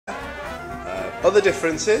Other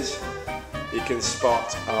differences you can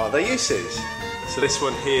spot are their uses. So this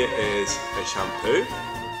one here is a shampoo,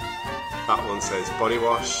 that one says body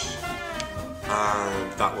wash,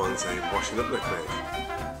 and that one's a washing up liquid.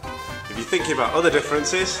 If you're thinking about other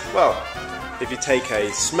differences, well, if you take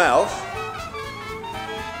a smell,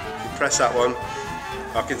 you press that one,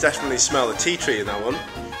 I can definitely smell the tea tree in that one.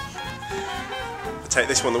 I take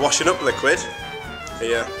this one, the washing up liquid,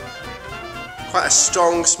 here, quite a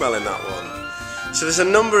strong smell in that one. So there's a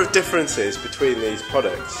number of differences between these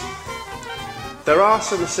products. There are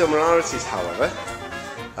some similarities, however,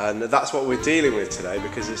 and that's what we're dealing with today,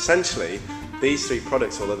 because essentially these three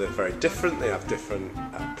products, although they're very different, they have different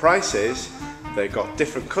prices, they've got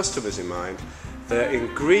different customers in mind, their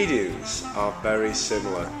ingredients are very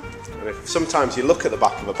similar. And if sometimes you look at the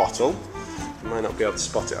back of a bottle, you might not be able to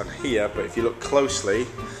spot it on here, but if you look closely,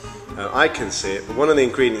 I can see it, but one of the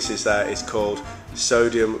ingredients is called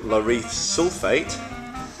sodium lauryl sulfate,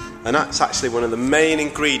 and that's actually one of the main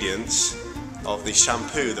ingredients of the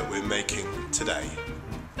shampoo that we're making today.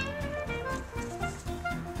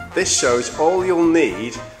 This shows all you'll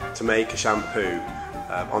need to make a shampoo.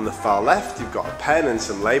 On the far left you've got a pen and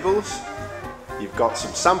some labels, you've got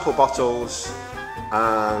some sample bottles,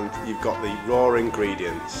 and you've got the raw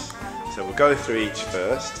ingredients. So we'll go through each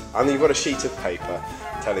first, and then you've got a sheet of paper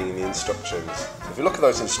telling you the instructions. So if you look at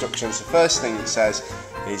those instructions, the first thing it says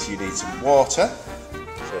is you need some water.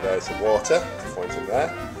 So there's the water, pointing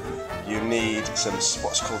there. You need some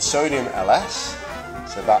what's called sodium LS.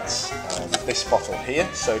 So that's this bottle here,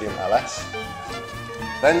 sodium LS.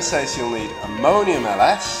 Then says you'll need ammonium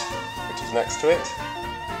LS, which is next to it.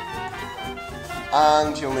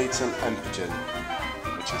 And you'll need some empygen,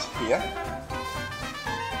 which is here.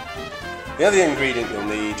 The other ingredient you'll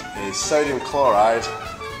need is sodium chloride,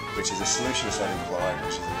 which is a solution of sodium chloride,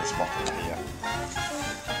 which is in this bottle here.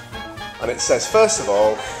 And it says, first of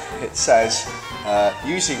all, it says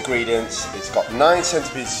use the ingredients. It's got 9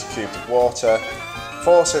 centimetres cubed of water,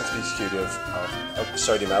 4 centimetres cubed of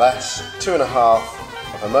sodium LS,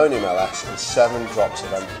 2.5 of ammonium LS, and 7 drops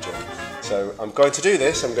of empygen. So I'm going to do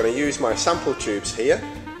this. I'm going to use my sample tubes here,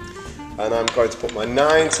 and I'm going to put my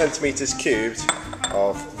 9 centimetres cubed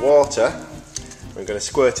of water. I'm going to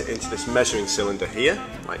squirt it into this measuring cylinder here,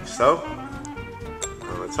 like so,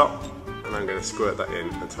 on the top, and I'm going to squirt that in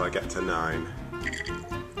until I get to 9.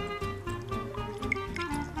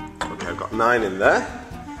 Okay, I've got 9 in there.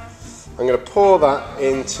 I'm going to pour that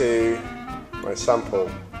into my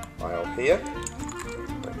sample vial here,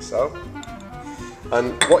 like so.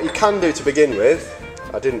 And what you can do to begin with,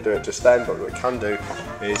 I didn't do it just then, but what you can do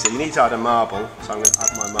is you need to add a marble, so I'm going to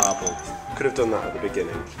add my marble. I could have done that at the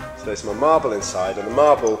beginning. So there's my marble inside, and the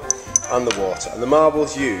marble and the water. And the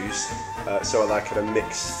marble's used so that I can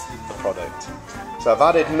mix the product. So I've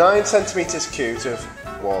added 9 centimetres cubed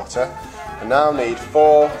of water, and now need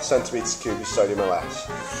 4 centimetres cubed of sodium LS.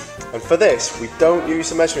 And for this, we don't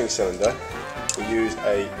use a measuring cylinder, we use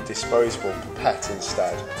a disposable pipette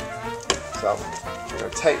instead. So I'm going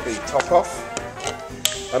to take the top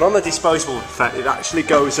off, and on the disposable pipette it actually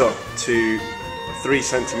goes up to 3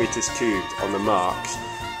 centimetres cubed on the marks.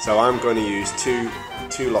 So I'm going to use two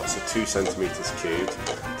lots of 2 centimetres cubed.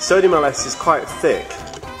 Sodium LS is quite thick,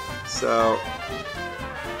 so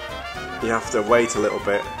you have to wait a little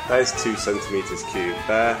bit. There's 2 centimetres cubed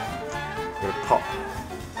there. I'm going to pop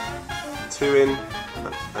 2 in,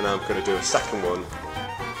 and I'm going to do a second one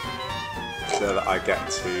so that I get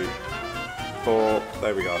to 4,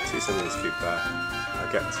 there we go, 2 centimetres cubed there. I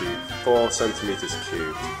get to 4 centimetres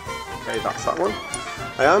cubed. Okay, that's that one.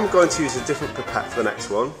 I am going to use a different pipette for the next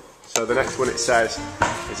one. So the next one, it says,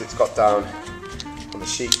 is it's got down on the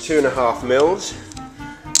sheet 2.5 mils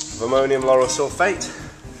of ammonium lauryl sulfate.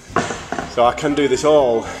 So I can do this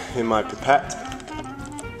all in my pipette.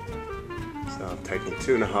 So I'm taking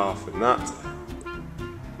 2.5 in that.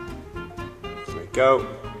 There we go.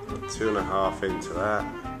 Put 2.5 into there.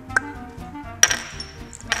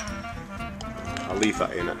 I'll leave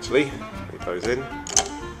that in actually. Leave those in.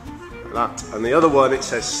 Like that. And the other one, it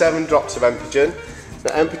says 7 drops of empygen.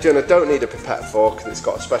 Now empygen I don't need a pipette for because it's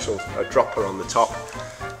got a special dropper on the top.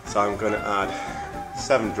 So I'm going to add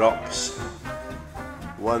 7 drops.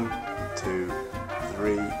 1, 2,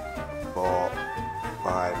 3, 4,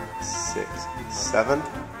 5, 6, 7.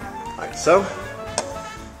 Like so.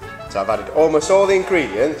 So I've added almost all the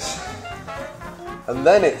ingredients. And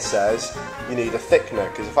then it says you need a thickener,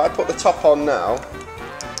 because if I put the top on now,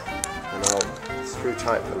 and I'll screw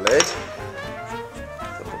tight the lid,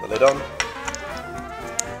 so put the lid on.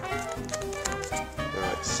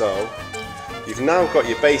 Right, so you've now got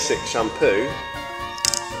your basic shampoo.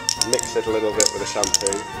 Mix it a little bit with the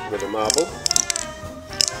shampoo with the marble.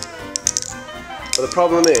 But the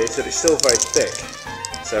problem is that it's still very thick,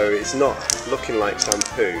 so it's not looking like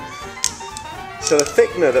shampoo. So the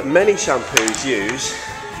thickener that many shampoos use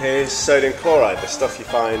is sodium chloride, the stuff you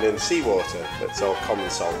find in seawater that's all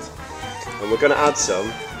common salt. And we're going to add some.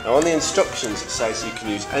 Now on the instructions it says you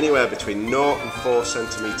can use anywhere between 0 and 4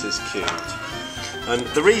 centimetres cubed. And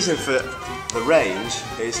the reason for the range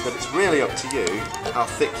is that it's really up to you how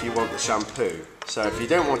thick you want the shampoo. So if you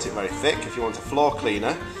don't want it very thick, if you want a floor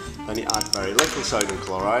cleaner, then you add very little sodium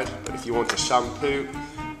chloride. But if you want a shampoo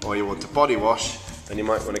or you want a body wash, then you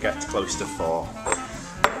might want to get close to 4.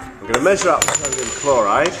 I'm going to measure out the sodium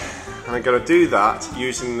chloride, and I'm going to do that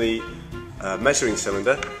using the measuring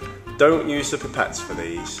cylinder. Don't use the pipettes for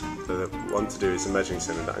these. So the one to do is the measuring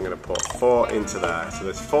cylinder. I'm going to put 4 into there. So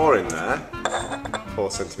there's 4 in there,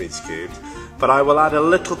 4 centimetres cubed. But I will add a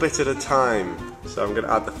little bit at a time. So I'm going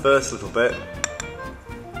to add the first little bit,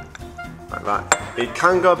 like that. It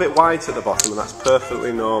can go a bit white at the bottom, and that's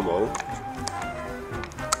perfectly normal.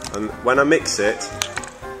 And when I mix it,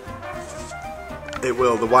 the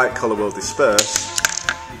white colour will disperse.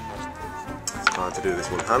 It's hard to do this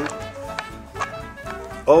one hand.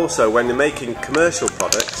 Also, when you're making commercial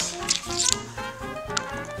products,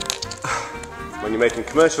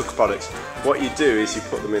 what you do is you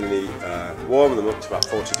put them in the, warm them up to about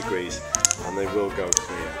 40 degrees, and they will go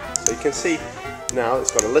clear. So you can see now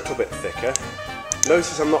it's got a little bit thicker.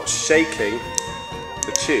 Notice I'm not shaking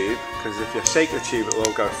the tube, because if you shake the tube it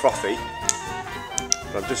will go frothy,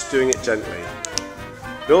 but I'm just doing it gently.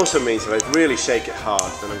 It also means if I really shake it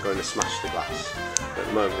hard, then I'm going to smash the glass. At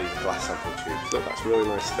the moment these are glass sample tubes. Look, that's really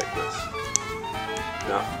nice thickness.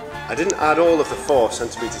 Now, I didn't add all of the 4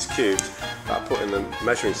 centimetres cubed that I put in the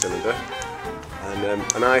measuring cylinder,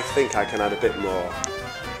 and I think I can add a bit more.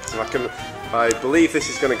 So if I believe this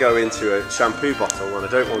is going to go into a shampoo bottle and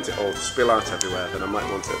I don't want it all to spill out everywhere, then I might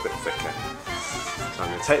want it a bit thicker. So I'm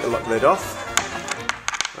going to take the lid off,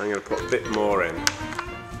 and I'm going to put a bit more in.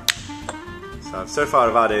 So far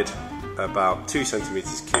I've added about 2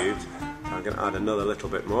 centimetres cubed. I'm going to add another little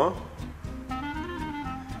bit more.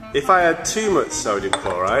 If I add too much sodium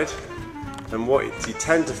chloride, then what you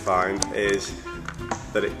tend to find is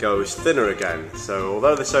that it goes thinner again. So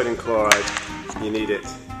although the sodium chloride, you need it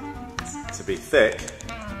to be thick,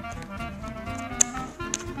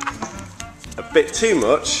 a bit too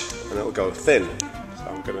much and it'll go thin.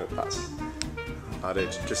 So that's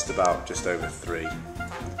added just over 3.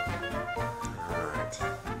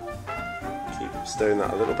 Keep stirring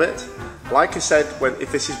that a little bit. Like I said,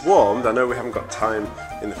 if this is warmed, I know we haven't got time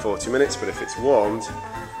in the 40 minutes, but if it's warmed,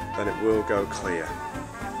 then it will go clear.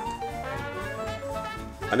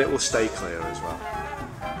 And it will stay clear as well.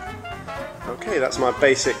 Okay, that's my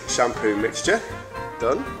basic shampoo mixture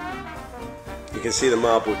done. You can see the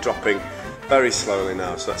marble dropping very slowly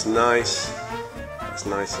now, so that's nice. That's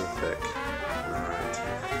nice and thick. Alright.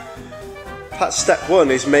 That's step 1,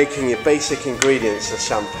 is making your basic ingredients of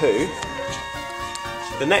shampoo.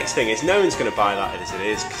 The next thing is, no one's going to buy that as it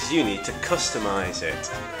is, because you need to customise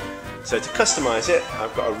it. So to customise it,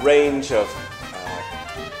 I've got a range of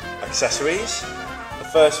accessories. The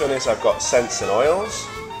first one is I've got scents and oils.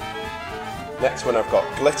 Next one I've got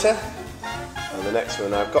glitter. And the next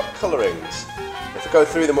one I've got colourings. If I go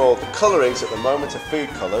through them all, the colourings at the moment are food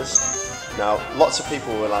colours. Now, lots of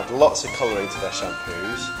people will add lots of colouring to their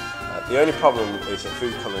shampoos. The only problem is that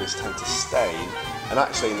food colourings tend to stain. And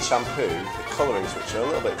actually in the shampoo, the colourings, which are a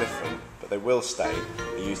little bit different, but they will stain,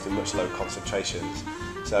 are used in much lower concentrations.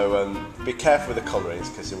 So be careful with the colourings,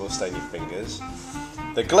 because it will stain your fingers.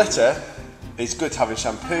 The glitter is good to have in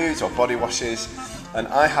shampoos or body washes, and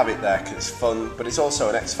I have it there because it's fun, but it's also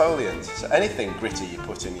an exfoliant. So anything gritty you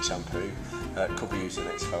put in your shampoo could be used as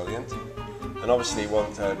an exfoliant. And obviously you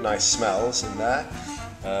want nice smells in there.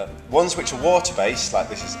 Ones which are water-based, like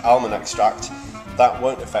this is almond extract, that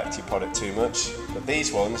won't affect your product too much, but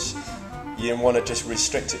these ones you want to just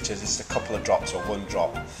restrict it to just a couple of drops or 1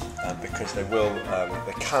 drop, because they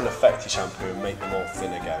can affect your shampoo and make them all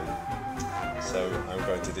thin again. So I'm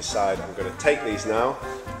going to decide, I'm going to take these now,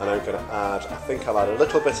 and I'm going to add, I think I'll add a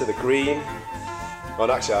little bit of the green,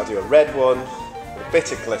 well actually I'll do a red one, a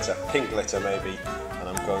bit of glitter, pink glitter maybe, and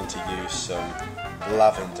I'm going to use some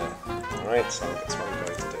lavender. Alright, so that's what I'm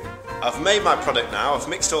going to do. I've made my product now, I've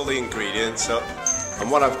mixed all the ingredients up, and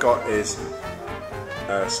what I've got is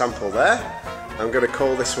a sample there. I'm going to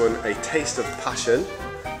call this one a Taste of Passion.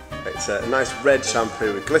 It's a nice red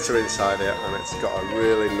shampoo with glitter inside it, and it's got a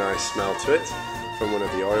really nice smell to it from one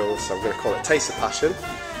of the oils, so I'm going to call it Taste of Passion.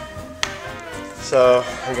 So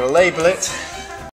I'm going to label it